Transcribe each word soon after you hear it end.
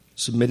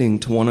submitting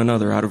to one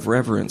another out of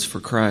reverence for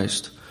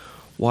Christ.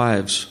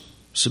 Wives,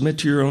 submit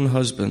to your own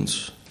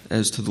husbands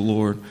as to the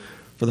Lord.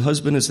 For the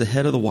husband is the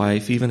head of the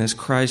wife, even as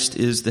Christ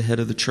is the head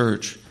of the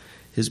church,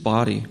 his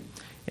body,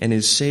 and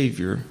his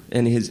Savior,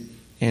 and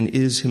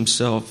is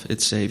himself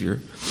its Savior.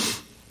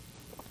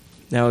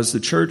 Now as the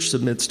church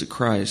submits to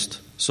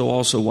Christ, so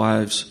also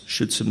wives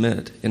should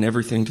submit in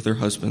everything to their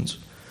husbands.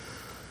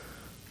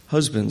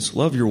 Husbands,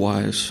 love your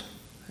wives,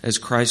 as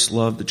Christ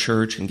loved the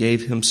church and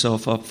gave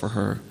himself up for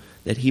her,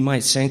 that he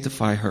might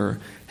sanctify her,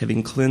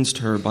 having cleansed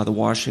her by the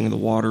washing of the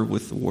water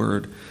with the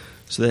word,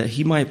 so that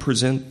he might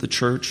present the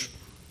church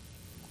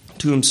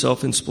to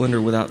himself in splendor,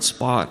 without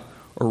spot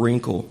or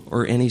wrinkle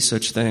or any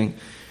such thing,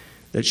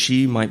 that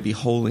she might be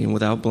holy and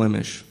without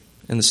blemish.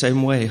 In the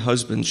same way,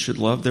 husbands should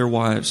love their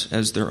wives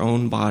as their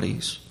own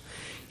bodies.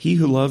 He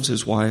who loves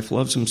his wife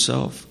loves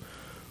himself,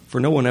 for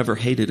no one ever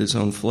hated his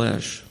own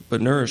flesh,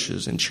 but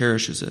nourishes and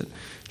cherishes it,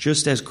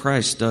 just as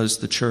Christ does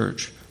the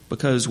church,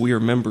 because we are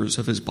members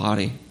of his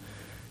body.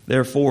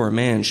 Therefore, a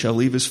man shall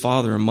leave his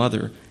father and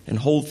mother and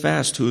hold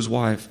fast to his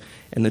wife,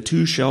 and the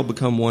two shall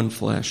become one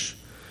flesh.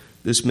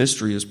 This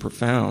mystery is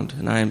profound,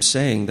 and I am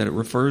saying that it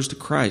refers to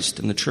Christ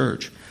and the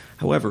church.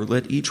 However,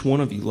 let each one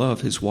of you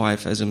love his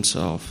wife as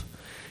himself,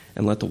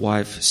 and let the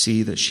wife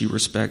see that she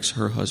respects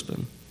her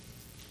husband.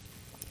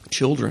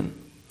 Children,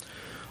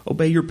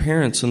 obey your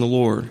parents in the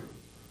Lord,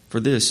 for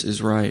this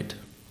is right.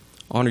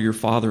 Honor your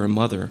father and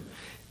mother.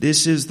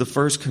 This is the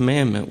first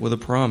commandment with a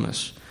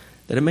promise,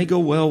 that it may go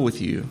well with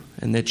you,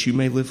 and that you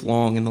may live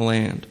long in the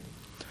land.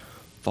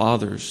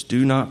 Fathers,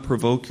 do not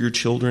provoke your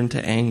children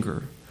to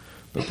anger,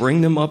 but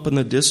bring them up in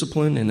the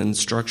discipline and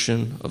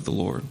instruction of the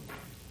Lord.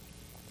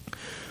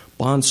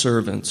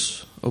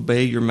 Bondservants,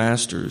 obey your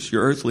masters,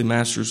 your earthly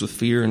masters, with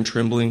fear and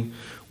trembling,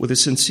 with a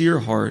sincere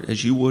heart,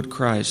 as you would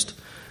Christ,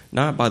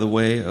 not by the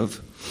way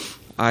of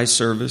eye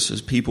service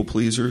as people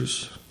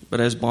pleasers,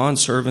 but as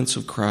bondservants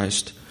of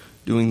Christ,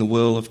 doing the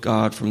will of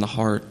God from the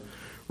heart,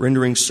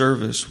 rendering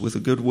service with a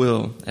good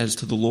will as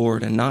to the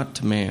Lord and not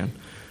to man,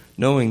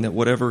 knowing that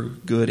whatever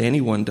good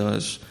anyone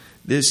does,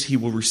 this he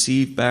will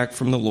receive back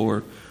from the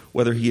Lord,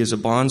 whether he is a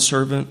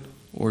bondservant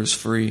or is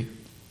free.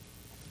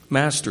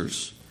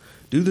 Masters,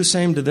 do the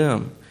same to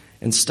them,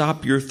 and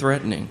stop your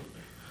threatening,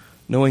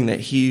 knowing that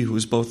he who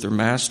is both their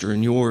master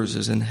and yours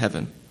is in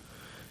heaven,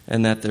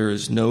 and that there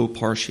is no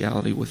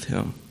partiality with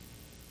him.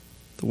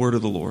 The word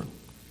of the Lord.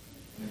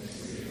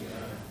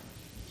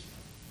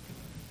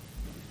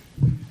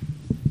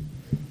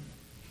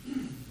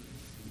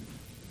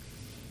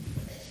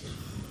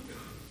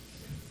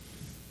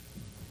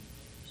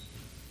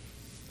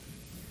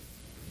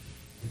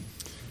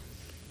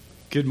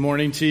 Good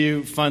morning to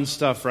you. Fun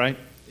stuff, right?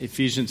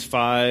 Ephesians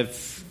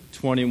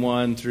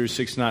 5:21 through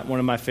 6:9, one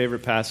of my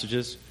favorite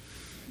passages.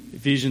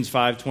 Ephesians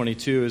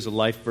 5:22 is a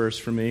life verse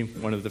for me,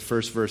 one of the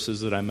first verses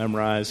that I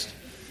memorized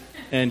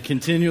and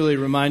continually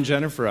remind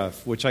Jennifer of,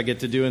 which I get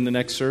to do in the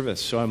next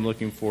service, so I'm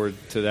looking forward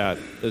to that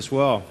as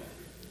well.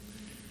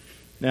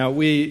 Now,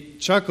 we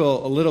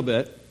chuckle a little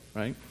bit,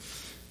 right?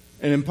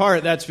 And in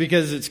part, that's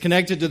because it's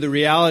connected to the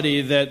reality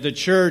that the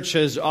church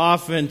has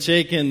often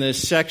taken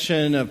this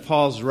section of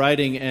Paul's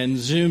writing and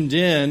zoomed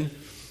in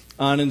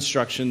on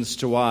instructions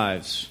to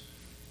wives.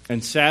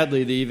 And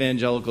sadly, the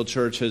evangelical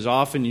church has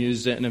often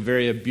used it in a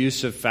very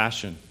abusive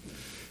fashion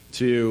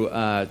to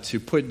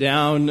put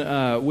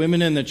down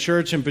women in the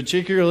church, and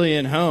particularly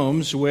in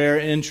homes where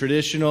in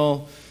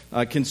traditional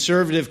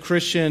conservative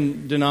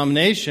Christian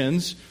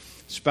denominations,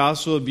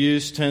 spousal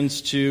abuse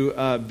tends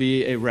to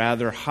be a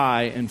rather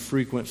high and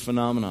frequent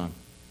phenomenon.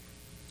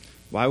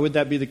 Why would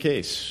that be the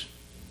case?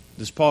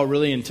 Does Paul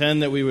really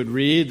intend that we would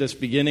read this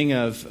beginning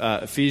of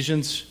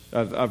Ephesians,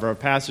 of our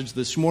passage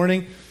this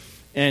morning,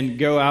 and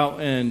go out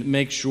and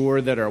make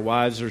sure that our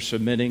wives are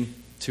submitting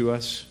to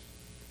us?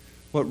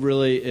 What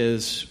really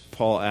is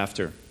Paul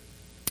after?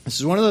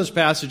 This is one of those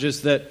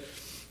passages that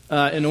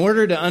in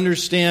order to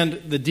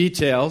understand the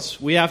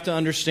details, we have to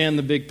understand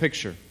the big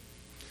picture.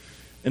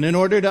 And in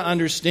order to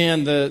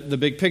understand the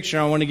big picture,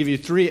 I want to give you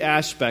three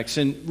aspects.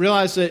 And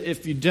realize that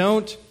if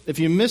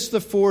you miss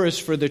the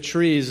forest for the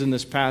trees in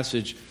this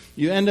passage,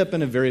 you end up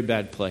in a very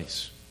bad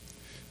place.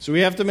 So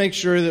we have to make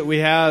sure that we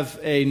have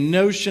a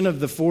notion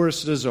of the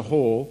forest as a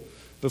whole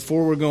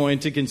before we're going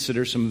to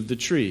consider some of the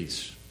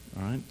trees.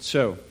 All right.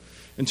 So,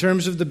 in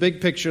terms of the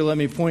big picture, let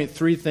me point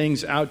three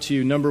things out to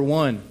you. Number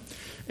one,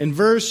 in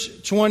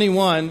verse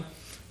 21,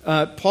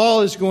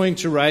 Paul is going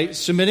to write,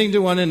 submitting to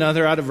one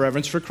another out of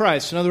reverence for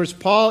Christ. In other words,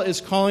 Paul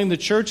is calling the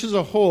church as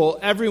a whole,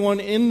 everyone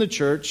in the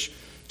church,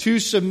 to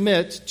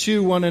submit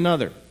to one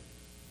another.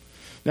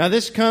 Now,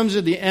 this comes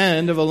at the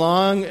end of a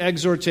long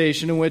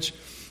exhortation in which,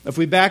 if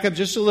we back up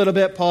just a little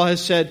bit, Paul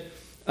has said,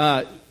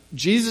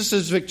 Jesus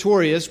is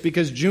victorious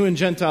because Jew and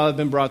Gentile have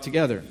been brought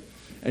together.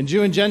 And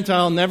Jew and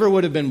Gentile never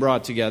would have been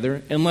brought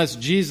together unless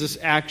Jesus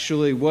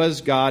actually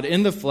was God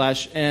in the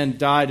flesh and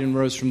died and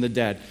rose from the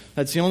dead.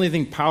 That's the only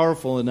thing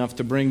powerful enough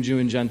to bring Jew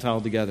and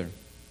Gentile together.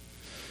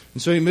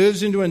 And so he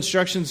moves into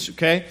instructions,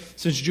 okay?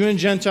 Since Jew and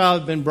Gentile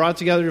have been brought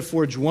together to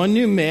forge one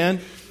new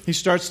man, he he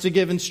starts to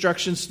give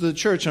instructions to the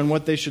church on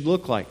what they should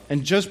look like.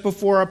 And just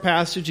before our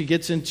passage, he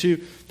gets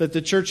into that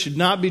the church should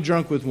not be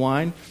drunk with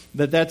wine,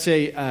 that's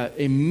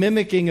a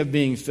mimicking of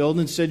being filled.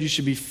 Instead, you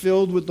should be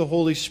filled with the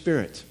Holy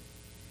Spirit.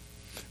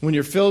 When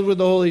you're filled with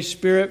the Holy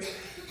Spirit,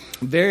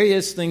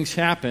 various things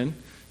happen,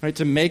 right,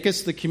 to make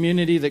us the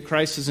community that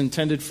Christ has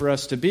intended for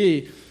us to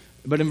be.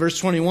 But in verse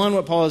 21,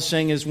 what Paul is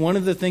saying is one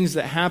of the things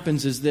that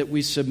happens is that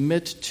we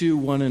submit to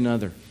one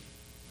another.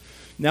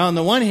 Now, on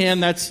the one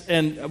hand, that's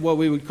what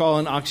we would call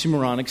an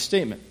oxymoronic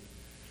statement,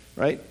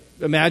 right?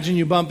 Imagine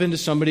you bump into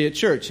somebody at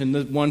church, and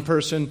the one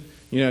person,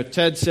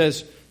 Ted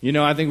says,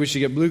 I think we should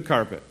get blue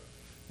carpet.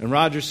 And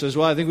Roger says,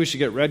 well, I think we should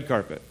get red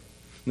carpet.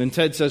 And then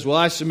Ted says, well,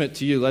 I submit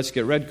to you, let's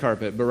get red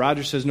carpet. But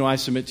Roger says, no, I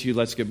submit to you,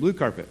 let's get blue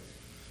carpet.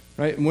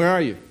 Right? And where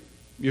are you?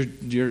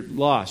 You're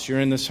lost. You're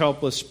in this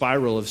helpless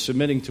spiral of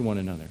submitting to one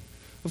another.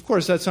 Of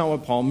course, that's not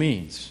what Paul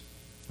means.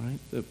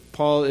 Right?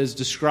 Paul is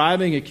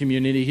describing a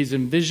community. He's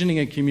envisioning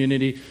a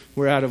community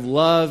where out of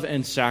love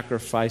and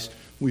sacrifice,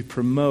 we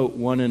promote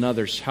one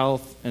another's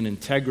health and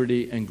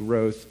integrity and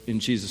growth in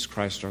Jesus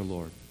Christ our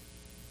Lord.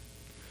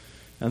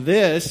 Now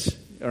this,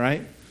 all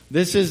right,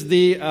 this is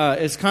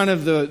it's kind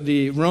of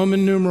the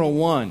Roman numeral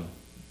 1.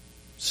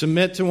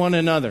 Submit to one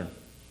another.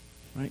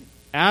 Right?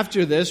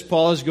 After this,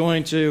 Paul is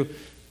going to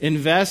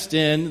invest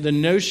in the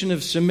notion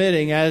of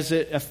submitting as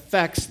it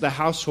affects the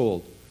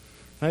household.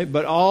 Right?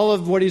 But all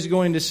of what he's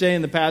going to say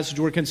in the passage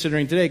we're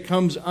considering today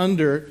comes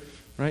under,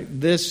 right,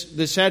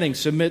 this heading,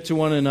 submit to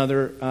one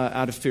another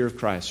out of fear of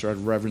Christ or out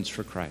of reverence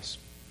for Christ.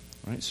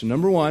 Right? So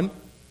number 1,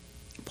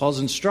 Paul's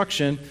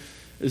instruction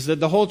is that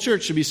the whole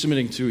church should be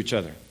submitting to each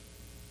other.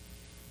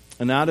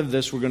 And out of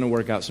this, we're going to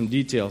work out some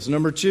details.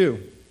 Number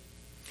 2,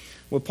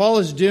 what Paul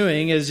is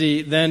doing as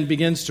he then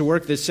begins to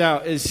work this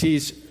out is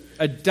he's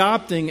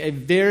adopting a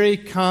very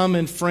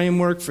common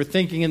framework for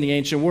thinking in the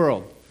ancient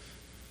world.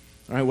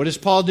 All right, what does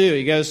Paul do?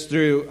 He goes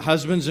through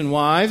husbands and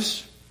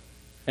wives,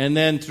 and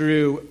then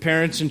through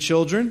parents and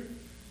children,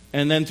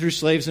 and then through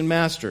slaves and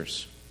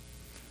masters.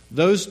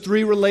 Those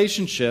 3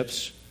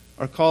 relationships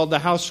are called the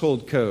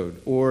household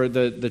code, or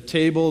the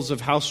tables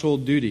of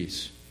household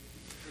duties.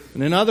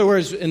 And in other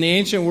words, in the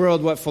ancient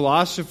world, what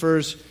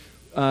philosophers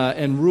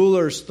and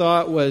rulers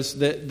thought was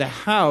that the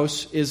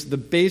house is the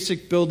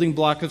basic building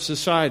block of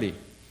society.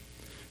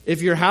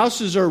 If your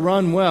houses are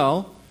run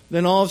well,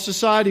 then all of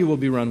society will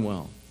be run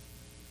well.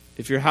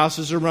 If your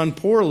houses are run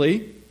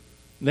poorly,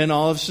 then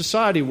all of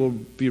society will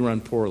be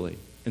run poorly.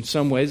 In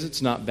some ways,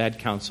 it's not bad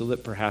counsel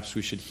that perhaps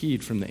we should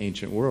heed from the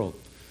ancient world.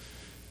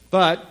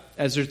 But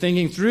as they're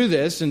thinking through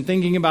this and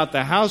thinking about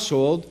the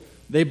household,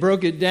 they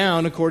broke it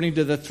down according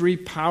to the 3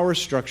 power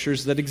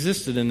structures that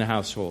existed in the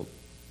household.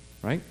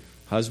 Right?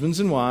 Husbands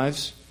and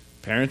wives,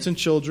 parents and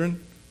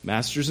children,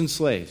 masters and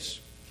slaves.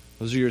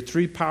 Those are your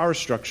 3 power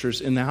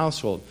structures in the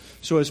household.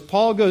 So as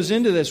Paul goes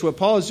into this, what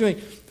Paul is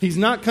doing, he's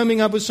not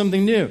coming up with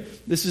something new.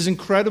 This is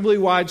incredibly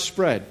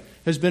widespread.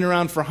 Has been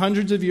around for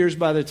hundreds of years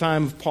by the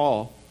time of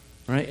Paul.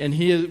 Right? And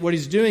what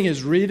he's doing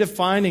is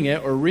redefining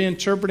it or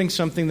reinterpreting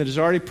something that is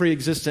already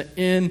pre-existent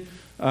in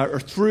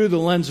or through the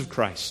lens of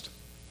Christ.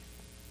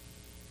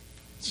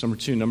 That's number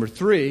 2. Number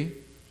 3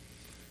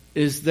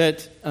 is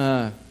that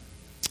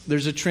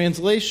there's a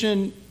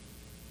translation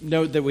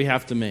note that we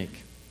have to make.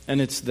 And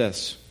it's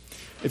this.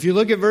 If you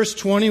look at verse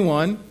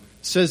 21, it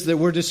says that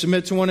we're to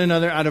submit to one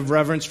another out of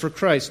reverence for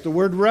Christ. The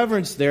word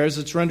reverence there, as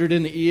it's rendered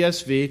in the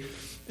ESV,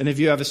 and if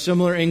you have a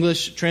similar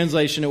English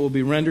translation, it will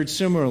be rendered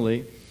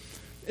similarly,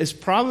 is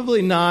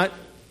probably not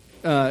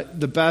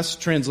the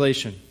best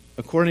translation.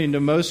 According to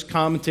most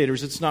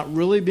commentators, it's not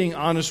really being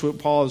honest with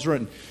what Paul has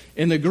written.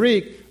 In the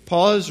Greek,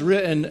 Paul has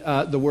written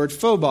the word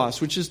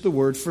phobos, which is the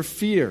word for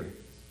fear.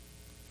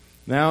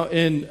 Now,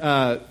 in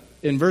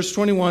verse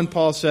 21,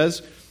 Paul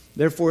says,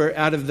 therefore,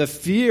 out of the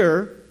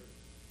fear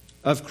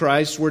of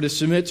Christ, we're to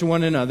submit to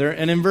one another.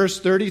 And in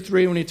verse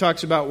 33, when he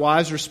talks about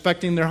wives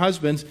respecting their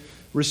husbands,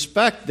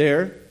 respect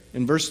there,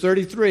 in verse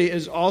 33,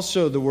 is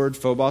also the word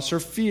phobos, or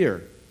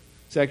fear.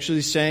 It's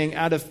actually saying,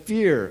 out of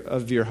fear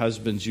of your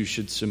husbands, you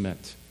should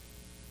submit.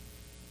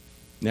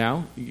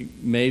 Now, you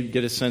may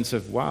get a sense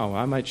of, wow,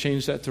 I might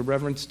change that to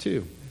reverence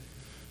too.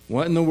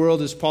 What in the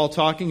world is Paul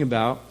talking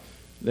about?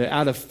 That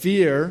out of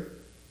fear,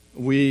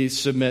 we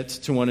submit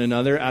to one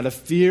another. Out of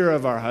fear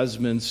of our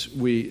husbands,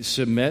 we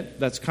submit.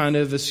 That's kind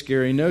of a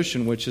scary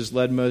notion, which has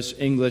led most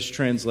English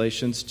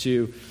translations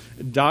to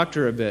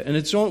doctor a bit. And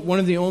it's one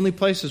of the only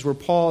places where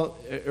Paul,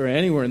 or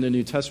anywhere in the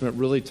New Testament,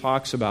 really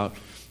talks about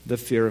the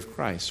fear of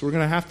Christ. So we're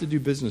going to have to do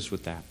business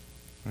with that.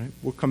 Right?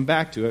 We'll come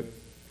back to it.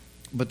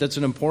 But that's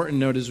an important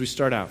note as we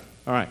start out.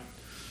 All right.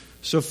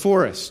 So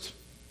Forrest,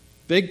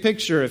 big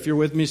picture if you're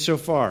with me so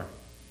far.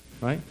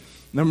 Right?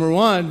 Number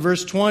 1,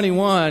 verse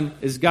 21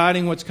 is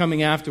guiding what's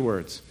coming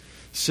afterwards.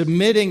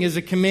 Submitting is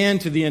a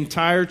command to the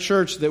entire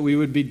church that we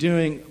would be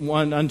doing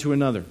one unto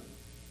another.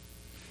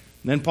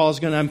 And then Paul's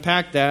going to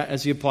unpack that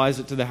as he applies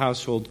it to the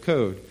household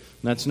code.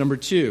 And that's number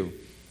 2.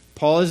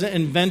 Paul isn't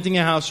inventing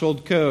a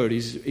household code.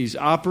 He's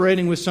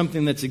operating with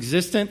something that's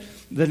existent,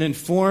 that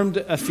informed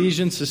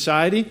Ephesian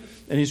society,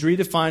 and he's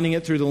redefining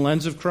it through the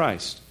lens of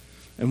Christ.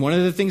 And one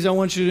of the things I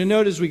want you to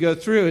note as we go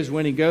through is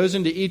when he goes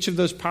into each of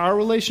those power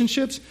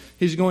relationships,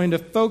 he's going to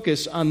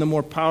focus on the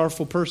more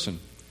powerful person.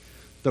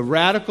 The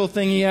radical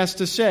thing he has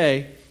to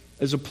say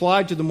is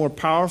applied to the more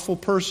powerful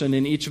person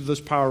in each of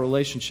those power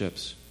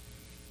relationships.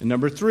 And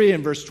number 3,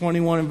 in verse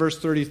 21 and verse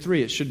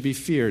 33, it should be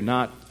fear,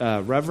 not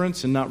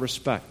reverence and not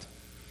respect.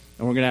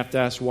 And we're going to have to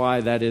ask why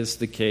that is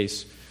the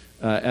case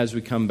as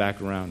we come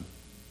back around.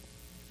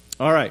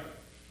 All right.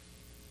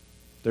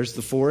 There's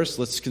the forest.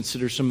 Let's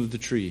consider some of the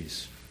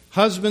trees.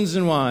 Husbands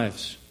and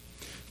wives.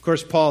 Of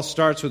course, Paul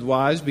starts with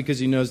wives because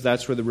he knows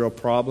that's where the real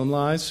problem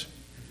lies.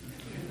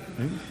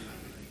 Right?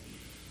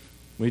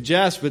 We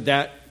jest, but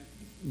that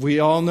we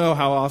all know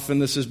how often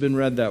this has been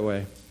read that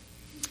way.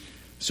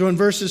 So in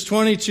verses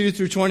 22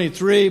 through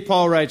 23,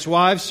 Paul writes,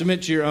 "Wives,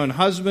 submit to your own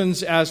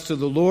husbands as to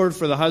the Lord,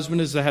 for the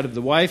husband is the head of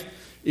the wife,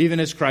 even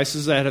as Christ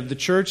is the head of the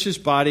church, his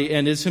body,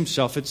 and is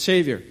himself its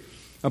Savior."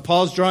 Now,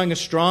 Paul's drawing a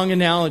strong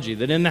analogy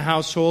that in the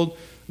household,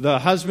 the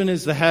husband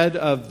is the head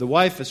of the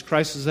wife as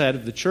Christ is the head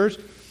of the church.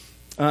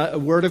 A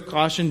word of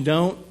caution,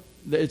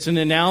 it's an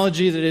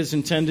analogy that is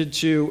intended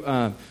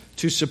to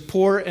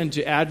support and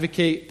to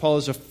advocate. Paul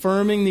is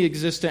affirming the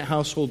existent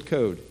household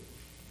code,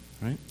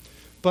 right?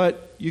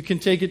 But you can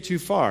take it too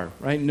far,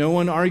 right? No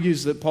one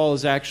argues that Paul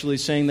is actually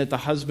saying that the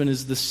husband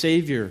is the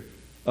Savior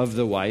of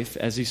the wife,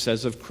 as he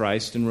says of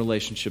Christ in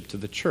relationship to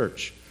the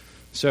church.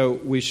 So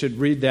we should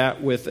read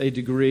that with a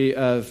degree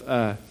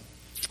of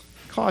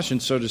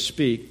caution, so to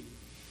speak.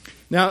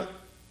 Now,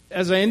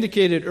 as I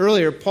indicated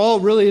earlier, Paul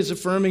really is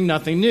affirming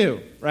nothing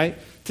new, right?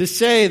 To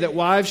say that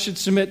wives should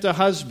submit to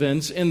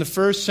husbands in the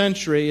first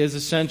century is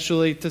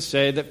essentially to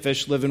say that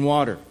fish live in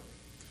water.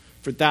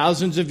 For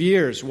thousands of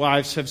years,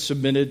 wives have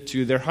submitted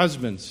to their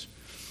husbands.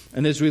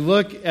 And as we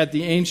look at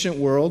the ancient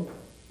world,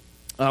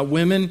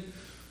 women,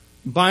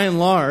 by and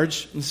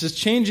large, this is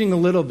changing a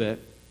little bit,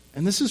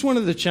 and this is one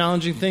of the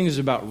challenging things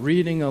about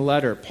reading a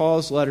letter,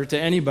 Paul's letter to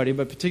anybody,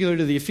 but particularly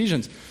to the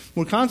Ephesians.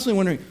 We're constantly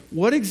wondering,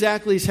 what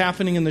exactly is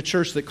happening in the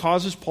church that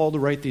causes Paul to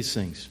write these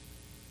things?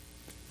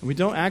 And we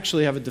don't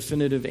actually have a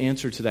definitive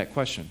answer to that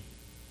question.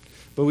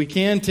 But we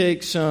can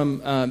take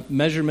some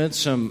measurements,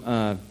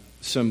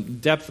 some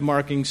depth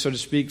marking, so to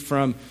speak,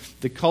 from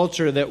the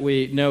culture that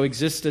we know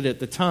existed at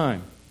the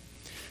time.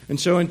 And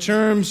so in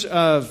terms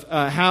of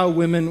how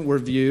women were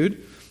viewed,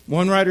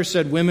 one writer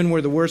said women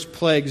were the worst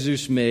plague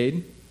Zeus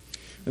made.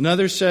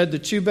 Another said the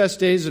 2 best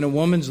days in a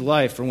woman's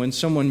life are when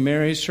someone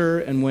marries her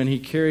and when he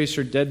carries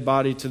her dead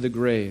body to the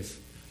grave.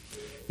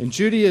 In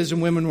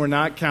Judaism, women were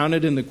not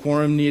counted in the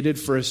quorum needed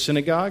for a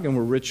synagogue and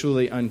were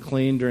ritually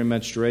unclean during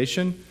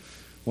menstruation.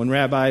 One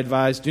rabbi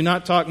advised, "Do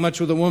not talk much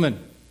with a woman."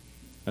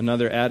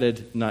 Another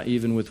added, "Not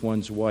even with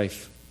one's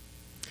wife."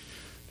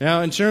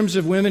 Now, in terms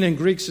of women in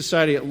Greek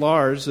society at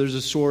large, there's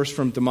a source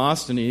from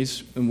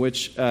Demosthenes in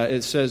which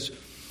it says,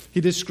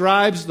 he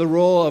describes the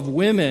role of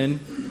women,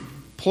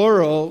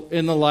 plural,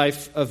 in the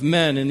life of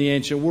men in the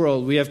ancient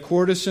world. We have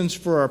courtesans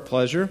for our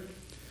pleasure,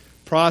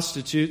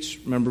 prostitutes,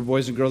 remember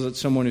boys and girls, that's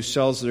someone who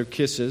sells their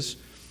kisses,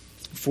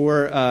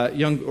 for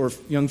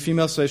young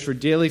female slaves for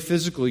daily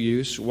physical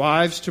use,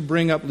 wives to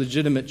bring up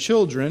legitimate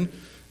children,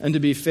 and to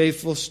be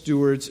faithful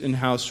stewards in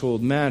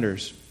household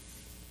matters.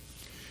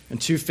 And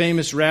 2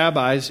 famous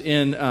rabbis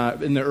in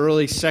the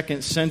early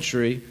 2nd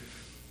century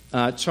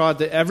taught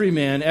that every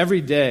man,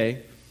 every day,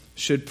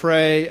 should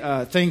pray,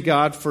 thank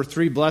God for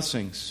 3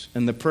 blessings.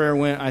 And the prayer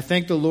went, "I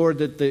thank the Lord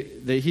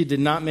that He did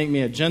not make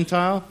me a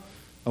Gentile,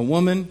 a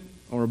woman,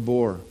 or a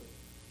boor."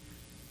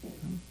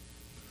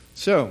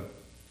 So,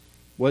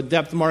 what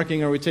depth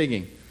marking are we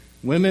taking?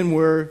 Women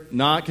were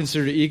not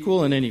considered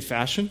equal in any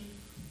fashion.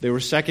 They were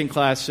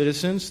second-class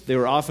citizens. They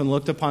were often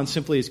looked upon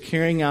simply as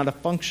carrying out a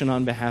function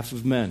on behalf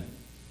of men.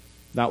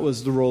 That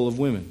was the role of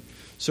women.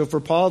 So for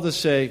Paul to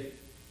say,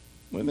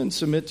 women,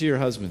 submit to your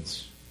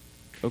husbands.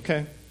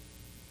 Okay.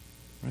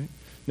 Right?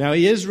 Now,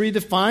 he is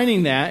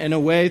redefining that in a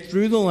way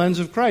through the lens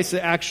of Christ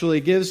that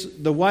actually gives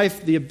the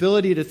wife the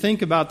ability to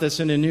think about this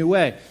in a new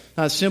way.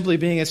 Not simply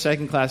being a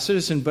second-class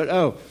citizen, but,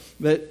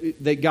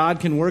 that God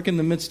can work in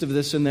the midst of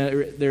this and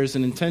that there's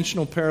an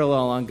intentional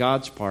parallel on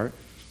God's part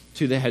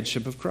to the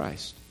headship of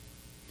Christ.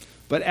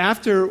 But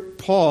after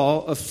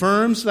Paul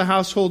affirms the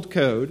household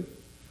code,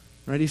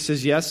 right, he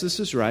says, yes, this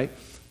is right,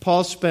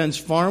 Paul spends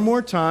far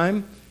more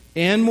time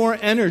and more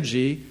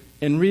energy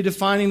in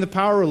redefining the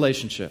power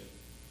relationship.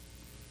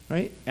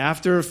 Right?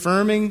 After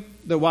affirming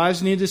that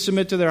wives need to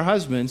submit to their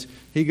husbands,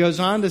 he goes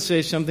on to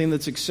say something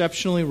that's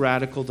exceptionally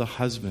radical to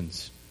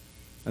husbands.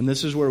 And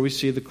this is where we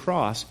see the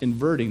cross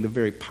inverting the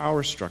very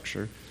power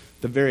structure,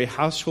 the very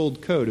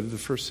household code of the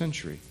first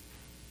century.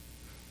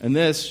 And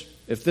this,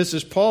 if this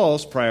is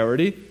Paul's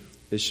priority,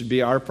 this should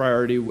be our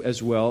priority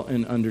as well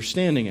in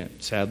understanding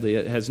it. Sadly,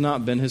 it has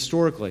not been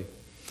historically.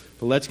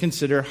 But let's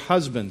consider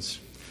husbands.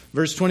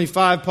 Verse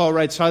 25, Paul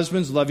writes,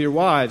 "Husbands, love your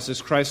wives as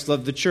Christ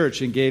loved the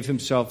church and gave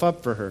himself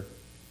up for her."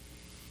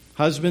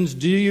 Husbands,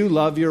 do you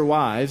love your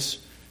wives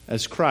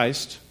as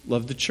Christ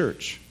loved the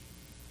church?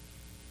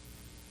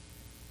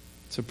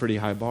 It's a pretty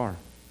high bar.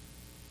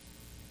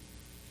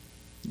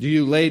 Do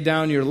you lay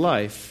down your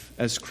life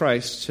as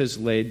Christ has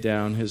laid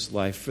down his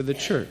life for the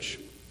church?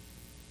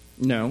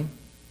 No,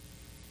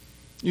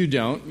 you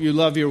don't. You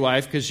love your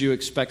wife because you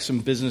expect some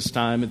business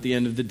time at the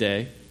end of the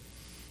day.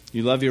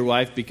 You love your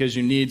wife because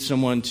you need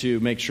someone to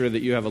make sure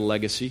that you have a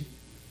legacy.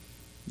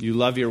 You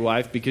love your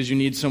wife because you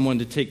need someone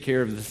to take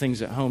care of the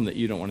things at home that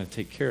you don't want to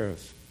take care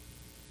of.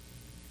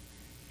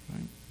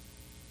 Right?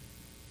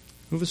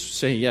 Who of us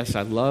say, yes,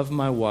 I love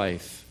my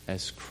wife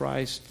as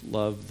Christ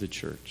loved the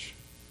church?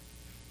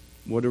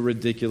 What a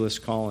ridiculous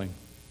calling.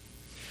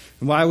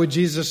 And why would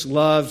Jesus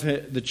love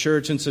the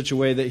church in such a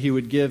way that he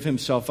would give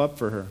himself up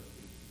for her?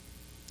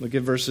 Look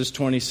at verses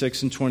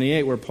 26 and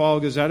 28, where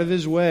Paul goes out of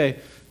his way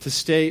to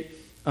state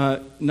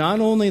not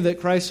only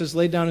that Christ has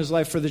laid down his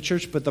life for the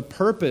church, but the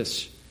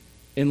purpose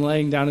in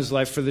laying down his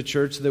life for the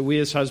church, that we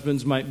as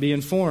husbands might be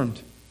informed.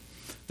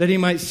 That he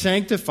might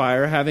sanctify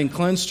her, having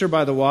cleansed her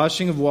by the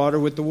washing of water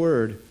with the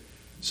word,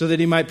 so that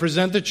he might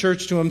present the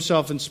church to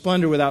himself in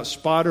splendor, without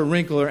spot or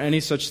wrinkle or any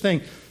such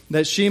thing,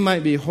 that she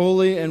might be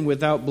holy and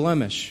without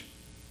blemish.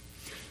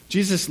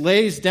 Jesus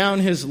lays down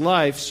his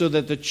life so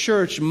that the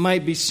church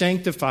might be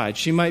sanctified.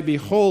 She might be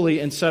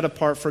holy and set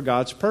apart for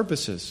God's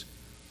purposes.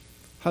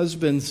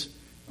 Husbands,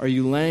 are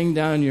you laying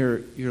down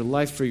your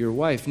life for your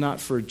wife,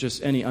 not for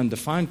just any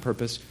undefined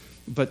purpose,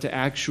 but to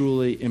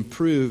actually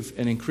improve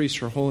and increase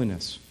her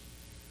holiness,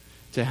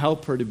 to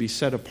help her to be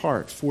set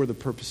apart for the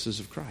purposes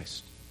of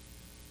Christ?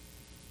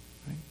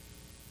 Right?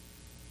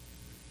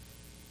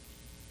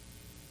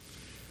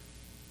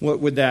 What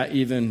would that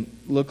even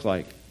look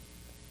like?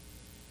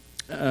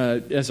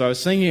 As I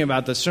was thinking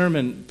about the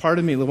sermon, part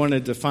of me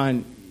wanted to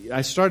find,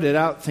 I started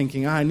out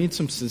thinking, I need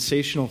some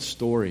sensational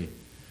story,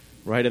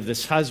 right, of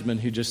this husband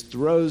who just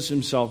throws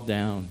himself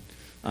down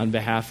on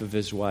behalf of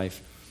his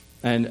wife.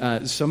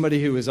 And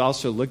somebody who was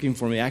also looking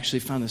for me actually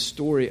found a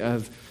story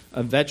of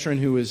a veteran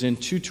who was in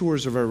 2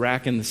 tours of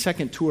Iraq. In the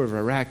second tour of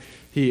Iraq,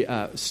 he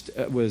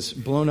was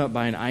blown up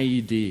by an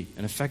IED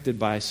and affected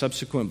by a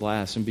subsequent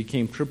blast and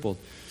became crippled.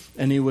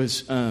 And he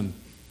was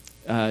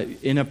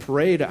in a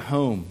parade at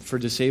home for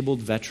disabled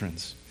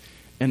veterans.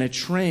 And a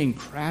train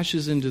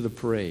crashes into the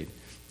parade.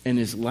 And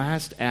his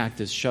last act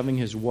is shoving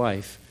his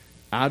wife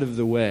out of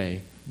the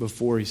way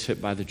before he's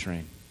hit by the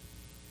train.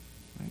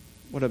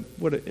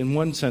 Right? In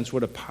one sense,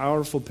 what a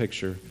powerful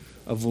picture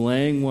of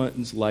laying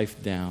one's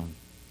life down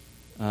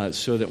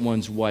so that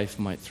one's wife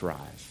might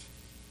thrive.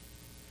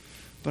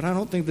 But I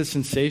don't think the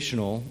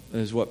sensational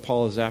is what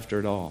Paul is after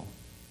at all.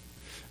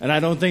 And I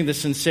don't think the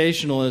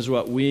sensational is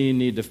what we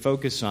need to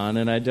focus on.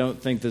 And I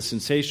don't think the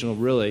sensational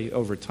really,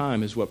 over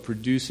time, is what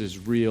produces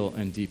real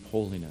and deep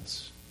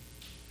holiness.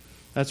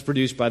 That's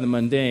produced by the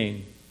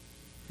mundane,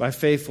 by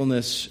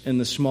faithfulness in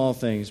the small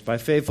things, by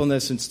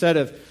faithfulness instead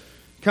of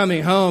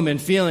coming home and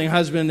feeling,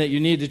 husband, that you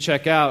need to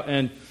check out.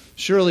 And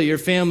surely your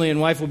family and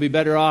wife will be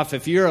better off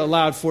if you're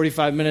allowed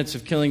 45 minutes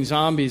of killing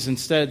zombies,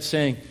 instead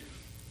saying,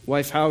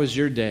 wife, how was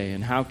your day?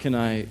 And how can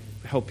I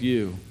help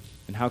you?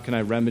 And how can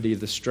I remedy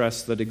the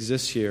stress that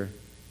exists here?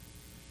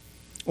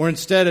 Or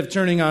instead of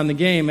turning on the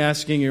game,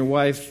 asking your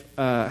wife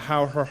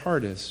how her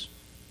heart is,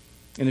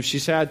 and if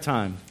she's had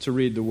time to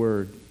read the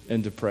Word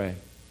and to pray,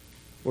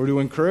 or to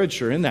encourage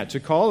her in that, to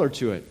call her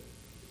to it.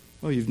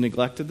 Oh, you've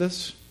neglected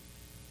this?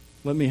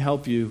 Let me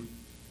help you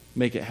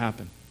make it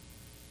happen.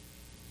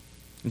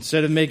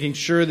 Instead of making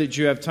sure that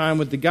you have time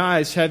with the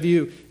guys, have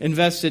you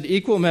invested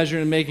equal measure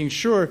in making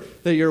sure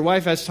that your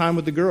wife has time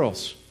with the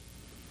girls?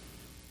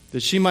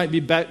 That she might be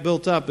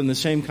built up in the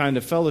same kind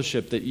of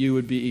fellowship that you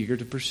would be eager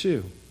to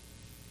pursue.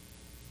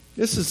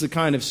 This is the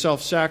kind of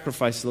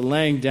self-sacrifice, the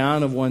laying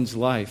down of one's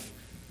life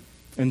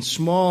in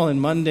small and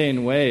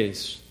mundane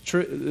ways.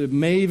 It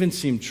may even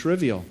seem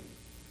trivial,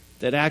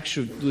 that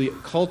actually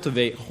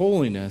cultivate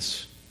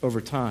holiness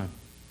over time.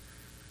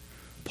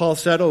 Paul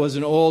Settle was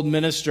an old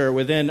minister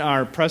within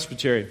our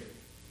presbytery.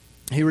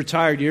 He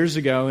retired years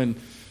ago, and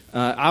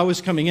I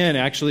was coming in,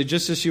 actually,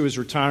 just as he was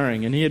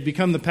retiring. And he had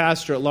become the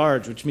pastor at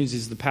large, which means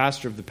he's the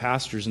pastor of the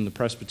pastors in the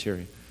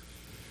presbytery.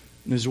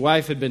 And his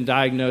wife had been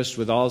diagnosed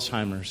with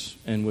Alzheimer's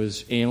and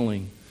was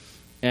ailing.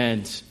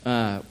 And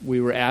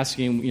we were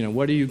asking,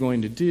 what are you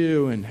going to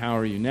do, and how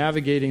are you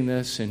navigating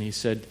this? And he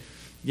said,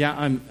 yeah,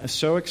 I'm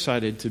so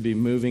excited to be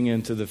moving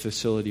into the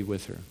facility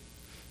with her.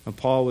 And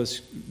Paul was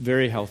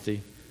very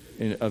healthy,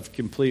 of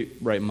complete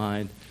right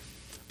mind.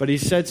 But he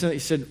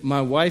said,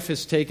 my wife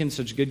has taken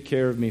such good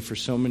care of me for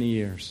so many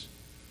years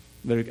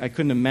that I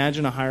couldn't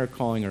imagine a higher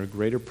calling or a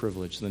greater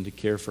privilege than to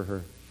care for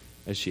her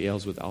as she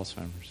ails with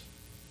Alzheimer's.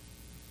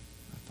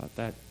 I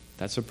thought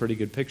that's a pretty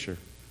good picture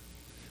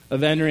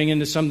of entering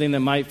into something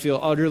that might feel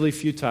utterly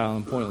futile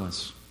and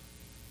pointless,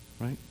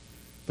 right?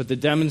 But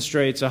that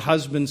demonstrates a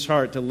husband's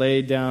heart to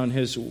lay down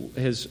his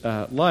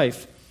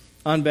life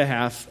on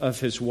behalf of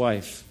his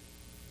wife.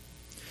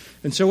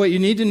 And so what you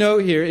need to know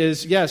here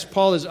is, yes,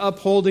 Paul is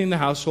upholding the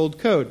household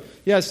code.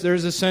 Yes, there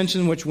is a sense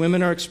in which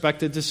women are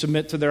expected to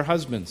submit to their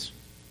husbands.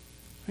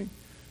 Right?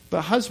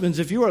 But husbands,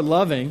 if you are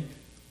loving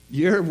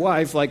your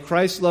wife like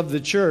Christ loved the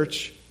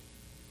church,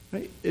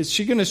 right, is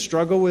she going to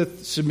struggle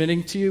with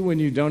submitting to you when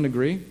you don't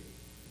agree?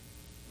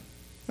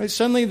 Right?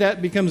 Suddenly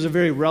that becomes a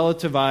very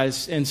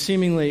relativized and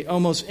seemingly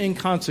almost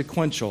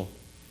inconsequential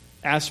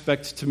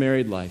aspect to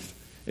married life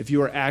if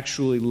you are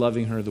actually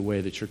loving her the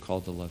way that you're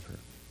called to love her.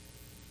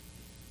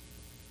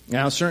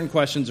 Now, certain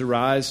questions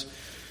arise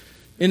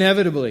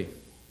inevitably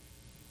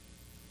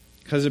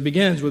because it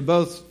begins with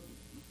both.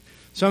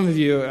 Some of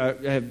you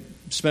have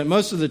spent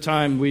most of the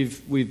time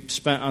we've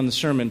spent on the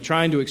sermon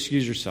trying to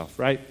excuse yourself,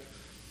 right?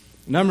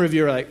 A number of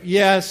you are like,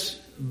 yes,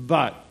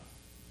 but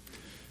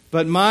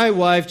my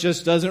wife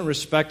just doesn't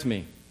respect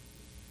me,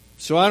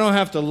 so I don't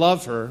have to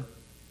love her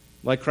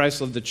like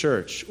Christ loved the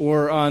church.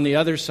 Or on the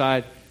other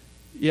side,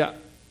 I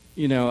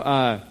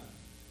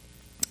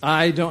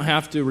don't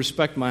have to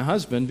respect my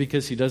husband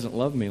because he doesn't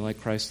love me like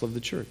Christ loved the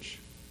church.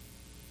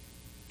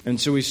 And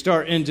so we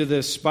start into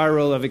this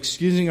spiral of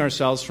excusing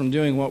ourselves from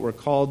doing what we're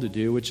called to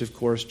do, which of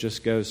course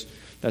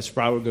that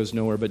spiral goes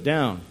nowhere but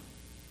down.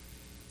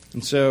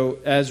 And so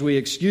as we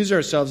excuse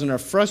ourselves and are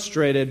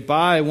frustrated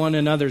by one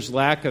another's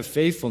lack of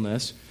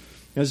faithfulness,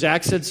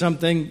 Zach said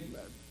something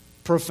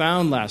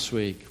profound last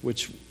week,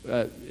 which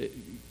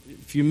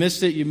if you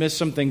missed it, you missed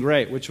something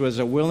great, which was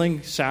a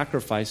willing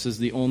sacrifice is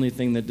the only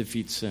thing that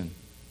defeats sin.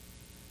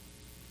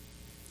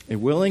 A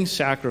willing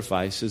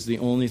sacrifice is the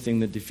only thing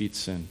that defeats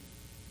sin.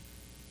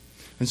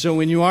 And so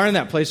when you are in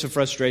that place of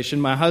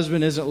frustration, my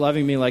husband isn't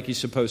loving me like he's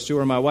supposed to,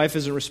 or my wife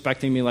isn't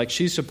respecting me like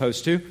she's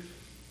supposed to,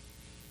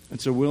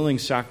 it's a willing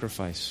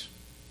sacrifice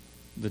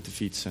that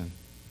defeats sin.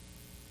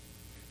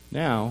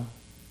 Now,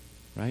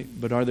 right,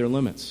 but are there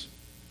limits?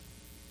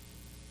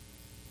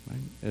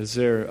 Right? Is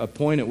there a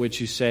point at which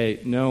you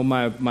say, no,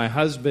 my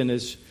husband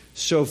is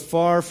so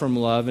far from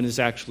love and is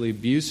actually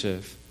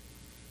abusive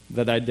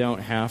that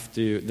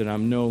that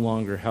I'm no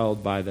longer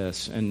held by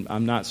this, and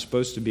I'm not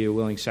supposed to be a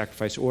willing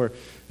sacrifice? Or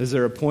is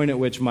there a point at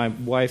which my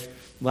wife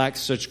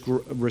lacks such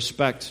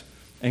respect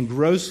and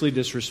grossly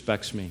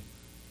disrespects me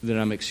that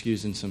I'm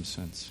excused in some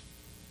sense?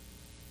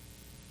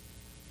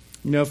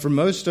 For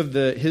most of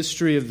the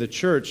history of the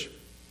church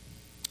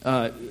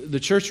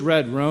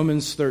read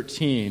Romans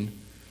 13,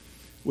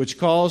 which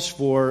calls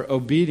for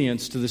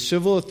obedience to the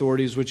civil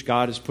authorities which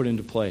God has put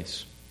into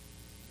place.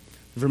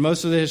 For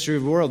most of the history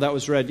of the world, that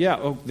was read,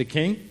 the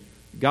king,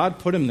 God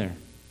put him there.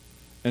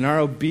 And our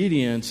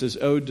obedience is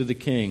owed to the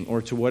king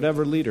or to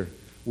whatever leader,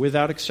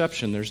 without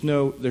exception. There's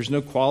no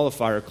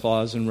qualifier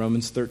clause in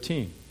Romans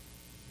 13.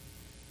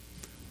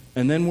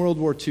 And then World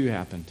War II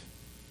happened,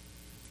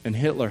 and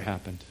Hitler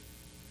happened.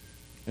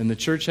 And the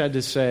church had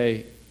to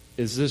say,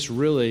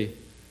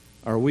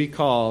 are we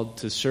called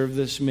to serve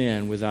this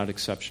man without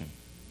exception?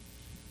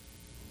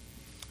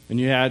 And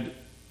you had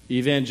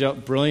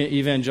brilliant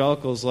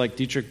evangelicals like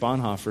Dietrich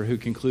Bonhoeffer who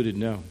concluded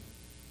no.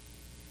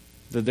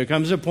 That there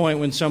comes a point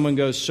when someone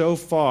goes so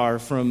far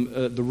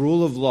from the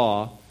rule of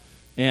law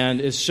and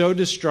is so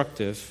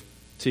destructive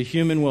to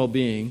human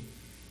well-being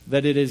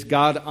that it is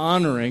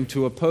God-honoring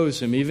to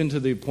oppose him, even to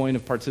the point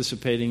of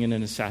participating in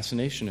an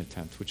assassination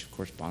attempt, which of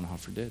course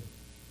Bonhoeffer did.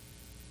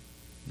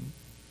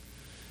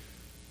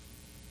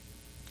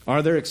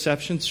 Are there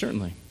exceptions?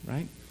 Certainly,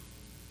 right?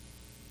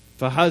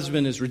 If a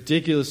husband is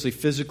ridiculously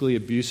physically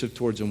abusive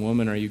towards a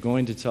woman, are you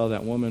going to tell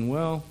that woman,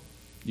 well,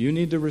 you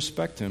need to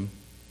respect him?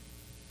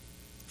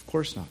 Of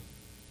course not.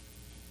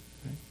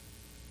 Right?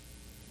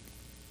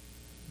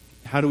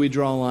 How do we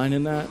draw a line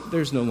in that?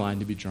 There's no line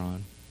to be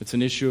drawn. It's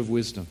an issue of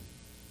wisdom.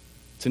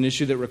 It's an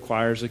issue that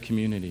requires a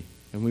community.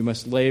 And we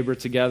must labor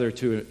together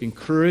to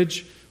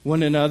encourage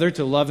one another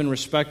to love and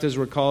respect as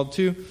we're called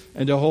to,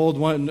 and to hold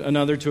one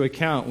another to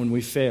account when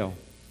we fail.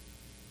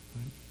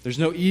 There's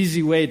no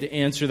easy way to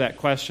answer that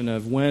question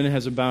of when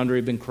has a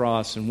boundary been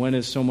crossed and when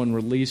is someone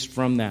released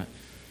from that.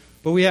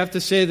 But we have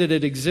to say that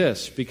it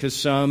exists because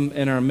some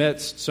in our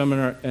midst,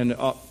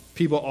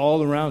 people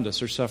all around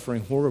us are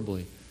suffering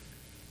horribly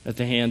at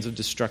the hands of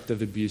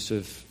destructive,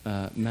 abusive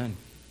men.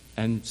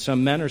 And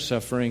some men are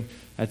suffering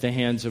at the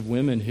hands of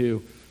women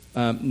who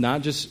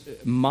not just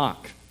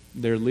mock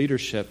their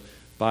leadership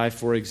by,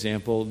 for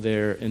example,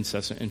 their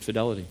incessant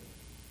infidelity.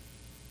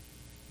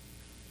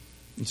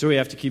 And so we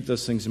have to keep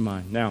those things in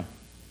mind. Now,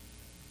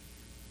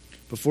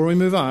 before we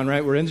move on,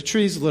 right, we're into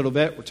trees a little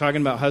bit. We're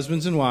talking about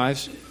husbands and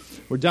wives.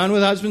 We're done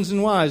with husbands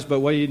and wives, but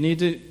what you need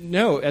to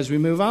know as we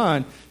move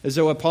on is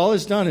that what Paul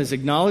has done is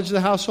acknowledge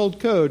the household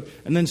code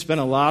and then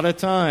spend a lot of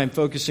time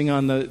focusing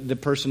on the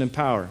person in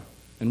power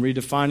and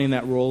redefining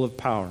that role of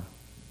power.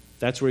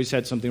 That's where he's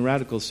had something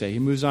radical to say. He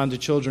moves on to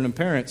children and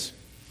parents.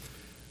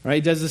 Right?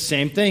 He does the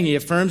same thing. He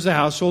affirms the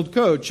household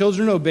code.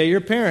 Children, obey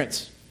your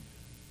parents.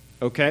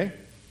 Okay?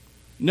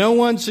 No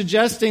one's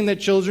suggesting that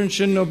children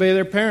shouldn't obey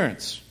their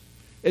parents.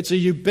 It's a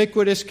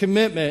ubiquitous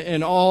commitment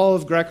in all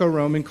of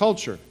Greco-Roman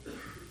culture.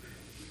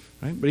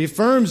 Right? But he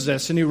affirms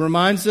this, and he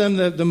reminds them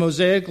that the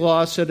Mosaic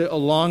Law said it a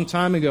long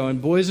time ago.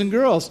 And boys and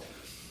girls,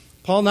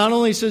 Paul not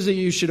only says that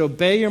you should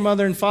obey your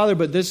mother and father,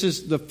 but this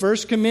is the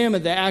first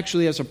commandment that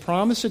actually has a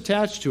promise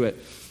attached to it,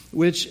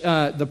 which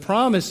the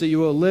promise that you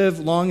will live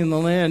long in the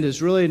land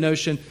is really a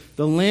notion.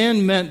 The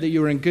land meant that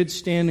you were in good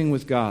standing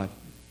with God.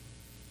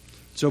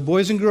 So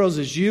boys and girls,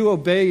 as you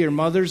obey your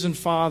mothers and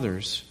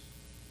fathers,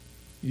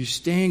 you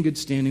stay in good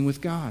standing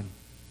with God.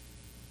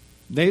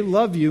 They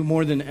love you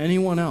more than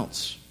anyone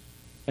else.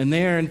 And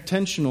they are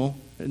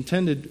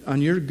intended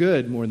on your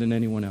good more than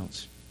anyone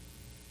else.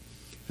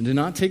 And to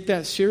not take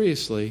that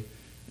seriously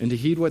and to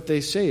heed what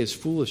they say is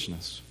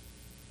foolishness.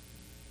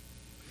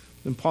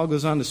 Then Paul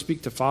goes on to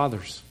speak to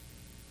fathers.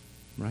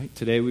 Right?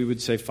 Today we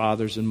would say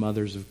fathers and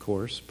mothers, of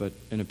course, but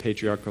in a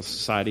patriarchal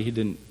society he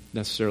didn't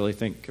necessarily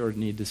think or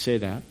need to say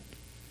that.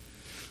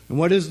 And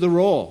what is the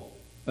role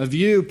of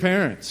you,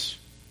 parents?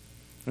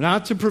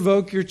 Not to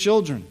provoke your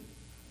children.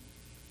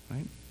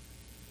 Right?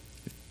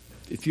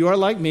 If you are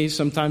like me,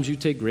 sometimes you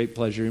take great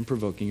pleasure in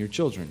provoking your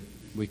children.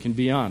 We can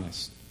be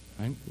honest.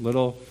 Right?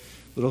 Little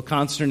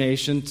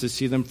consternation to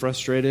see them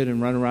frustrated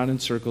and run around in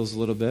circles a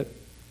little bit.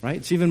 Right?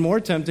 It's even more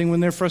tempting when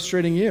they're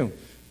frustrating you.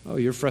 Oh,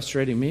 you're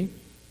frustrating me?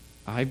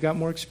 I've got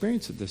more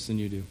experience at this than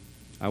you do.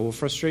 I will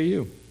frustrate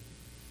you.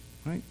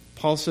 Right?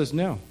 Paul says,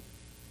 no.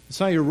 It's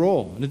not your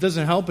role, and it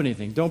doesn't help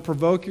anything. Don't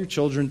provoke your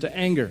children to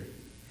anger,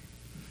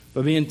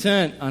 but be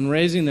intent on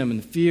raising them in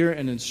the fear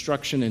and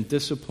instruction and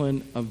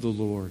discipline of the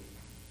Lord.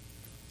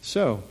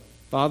 So,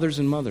 fathers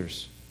and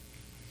mothers,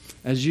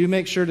 as you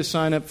make sure to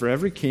sign up for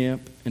every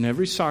camp and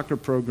every soccer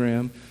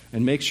program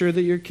and make sure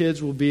that your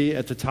kids will be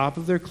at the top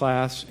of their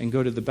class and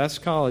go to the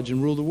best college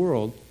and rule the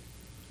world,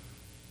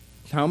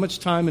 how much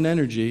time and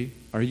energy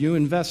are you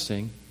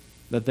investing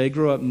that they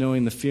grow up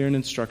knowing the fear and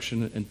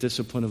instruction and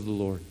discipline of the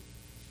Lord?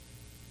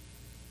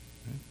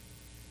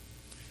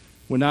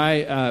 When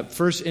I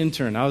first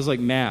interned, I was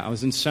like Matt. I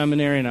was in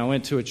seminary and I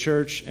went to a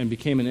church and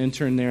became an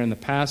intern there, and the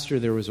pastor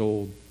there was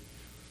old.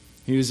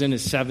 He was in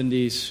his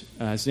 70s.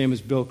 His name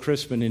was Bill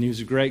Crispin, and he was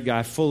a great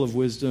guy, full of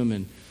wisdom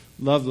and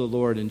loved the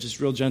Lord and just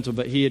real gentle.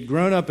 But he had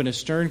grown up in a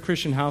stern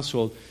Christian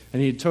household,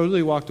 and he had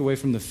totally walked away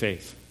from the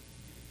faith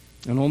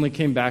and only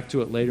came back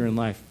to it later in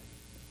life.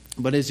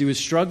 But as he was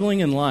struggling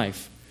in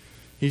life,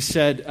 he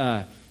said,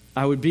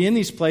 I would be in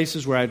these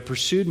places where I had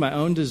pursued my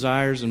own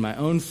desires and my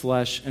own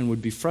flesh and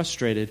would be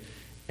frustrated,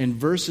 and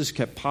verses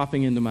kept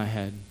popping into my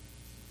head.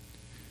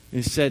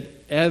 And he said,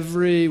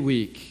 every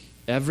week,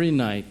 every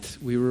night,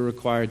 we were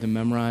required to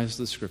memorize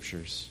the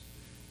Scriptures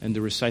and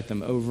to recite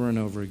them over and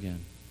over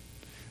again.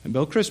 And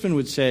Bill Crispin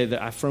would say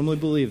that I firmly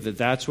believe that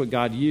that's what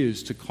God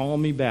used to call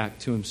me back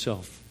to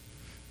Himself.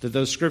 That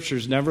those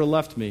Scriptures never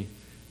left me.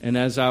 And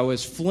as I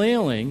was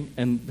flailing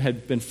and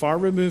had been far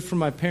removed from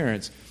my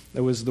parents,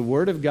 there was the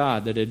Word of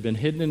God that had been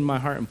hidden in my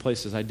heart in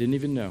places I didn't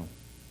even know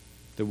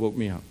that woke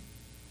me up.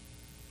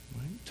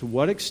 Right? To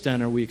what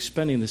extent are we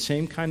expending the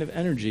same kind of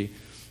energy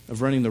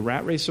of running the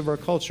rat race of our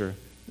culture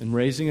and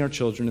raising our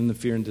children in the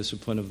fear and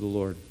discipline of the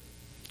Lord?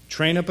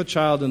 Train up a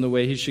child in the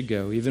way he should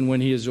go. Even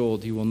when he is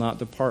old, he will not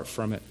depart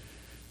from it.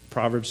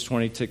 Proverbs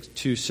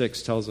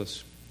 22:6 tells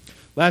us.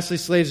 Lastly,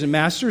 slaves and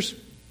masters.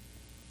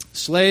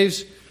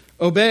 Slaves,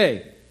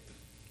 obey.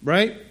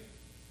 Right?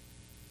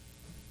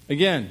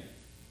 Again,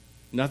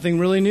 nothing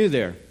really new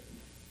there.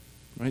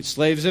 Right?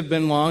 Slaves have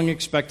been long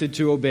expected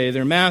to obey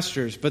their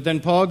masters. But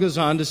then Paul goes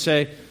on to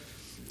say,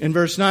 in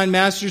verse 9,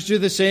 masters, do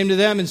the same to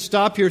them and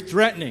stop your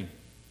threatening.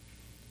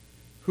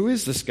 Who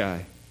is this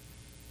guy?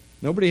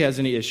 Nobody has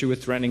any issue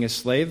with threatening a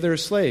slave. They're a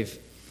slave.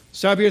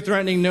 Stop your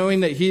threatening,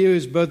 knowing that he who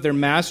is both their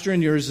master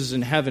and yours is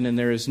in heaven, and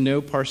there is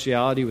no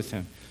partiality with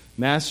him.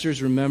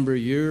 Masters, remember,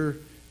 you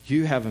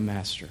have a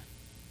master.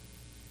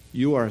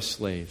 You are a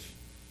slave.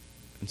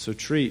 And so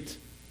treat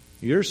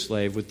your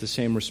slave with the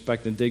same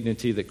respect and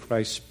dignity that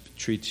Christ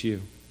treats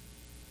you.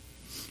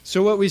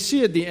 So what we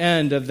see at the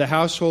end of the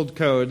household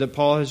code that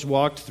Paul has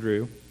walked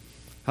through,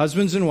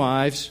 husbands and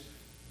wives,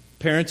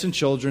 parents and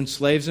children,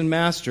 slaves and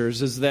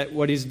masters, is that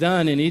what he's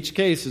done in each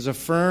case is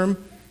affirm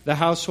the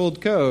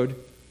household code,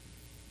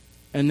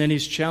 and then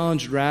he's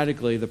challenged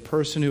radically the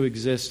person who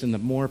exists in the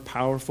more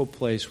powerful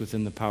place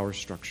within the power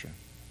structure.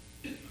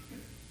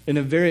 In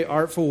a very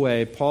artful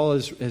way, Paul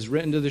has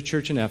written to the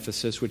church in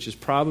Ephesus, which is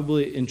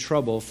probably in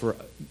trouble for,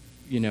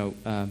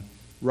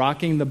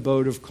 rocking the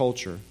boat of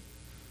culture.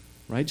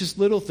 Right? Just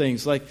little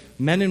things like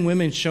men and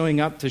women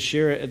showing up to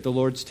share at the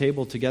Lord's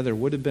table together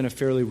would have been a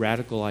fairly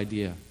radical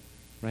idea.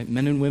 Right?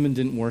 Men and women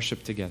didn't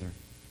worship together.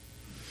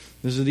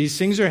 These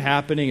things are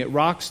happening. It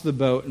rocks the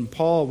boat, and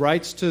Paul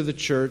writes to the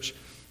church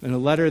in a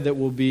letter that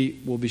will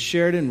be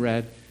shared and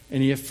read,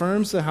 and he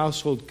affirms the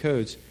household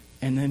codes,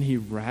 and then he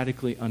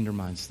radically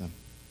undermines them,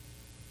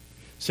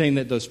 saying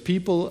that those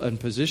people in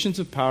positions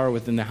of power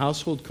within the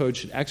household code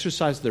should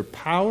exercise their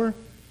power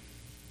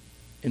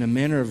in a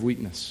manner of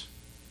weakness,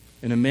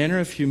 in a manner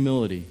of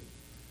humility,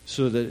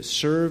 so that it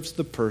serves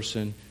the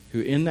person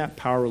who in that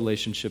power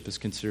relationship is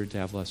considered to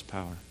have less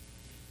power.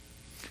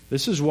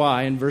 This is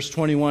why in verse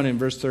 21 and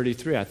verse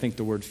 33, I think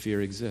the word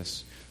fear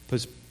exists.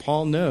 Because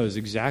Paul knows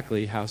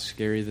exactly how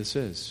scary this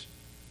is.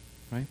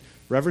 Right?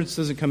 Reverence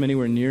doesn't come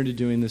anywhere near to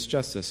doing this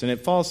justice. And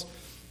it falls,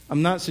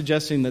 I'm not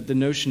suggesting that the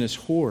notion is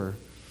horror,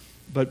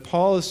 but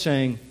Paul is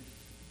saying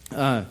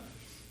that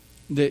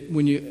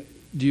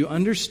do you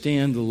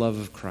understand the love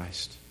of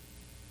Christ?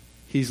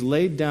 He's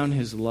laid down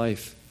his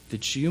life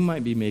that you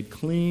might be made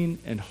clean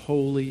and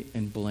holy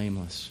and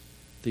blameless,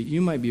 that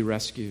you might be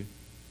rescued.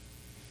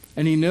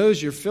 And he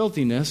knows your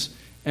filthiness,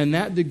 and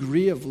that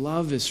degree of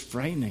love is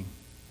frightening.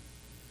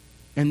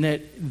 And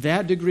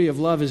that degree of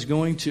love is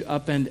going to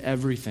upend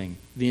everything.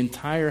 The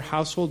entire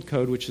household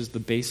code, which is the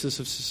basis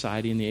of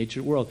society in the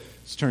ancient world,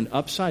 is turned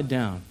upside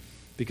down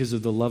because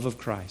of the love of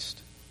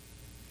Christ.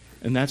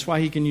 And that's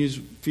why he can use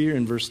fear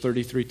in verse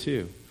 33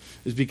 too.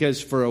 Is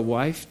because for a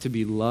wife to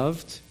be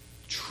loved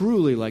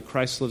truly like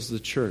Christ loves the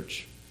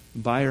church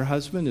by her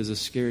husband is a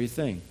scary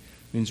thing.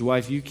 It means,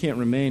 wife, you can't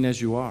remain as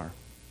you are.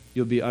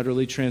 You'll be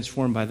utterly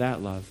transformed by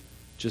that love,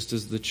 just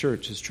as the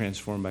church is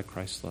transformed by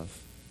Christ's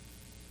love.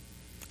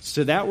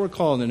 So that we're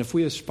called, and if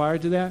we aspire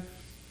to that,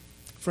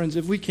 friends,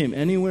 if we came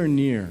anywhere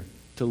near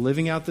to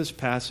living out this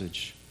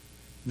passage,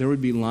 there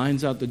would be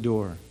lines out the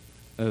door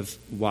of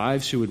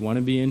wives who would want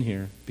to be in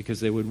here because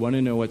they would want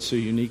to know what's so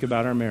unique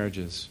about our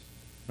marriages,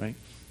 right?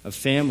 Of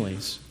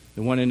families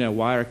that want to know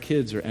why our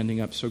kids are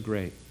ending up so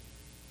great,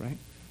 right?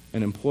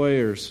 And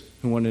employers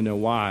who want to know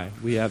why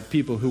we have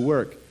people who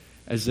work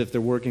as if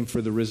they're working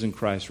for the risen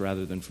Christ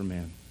rather than for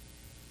man.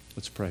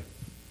 Let's pray.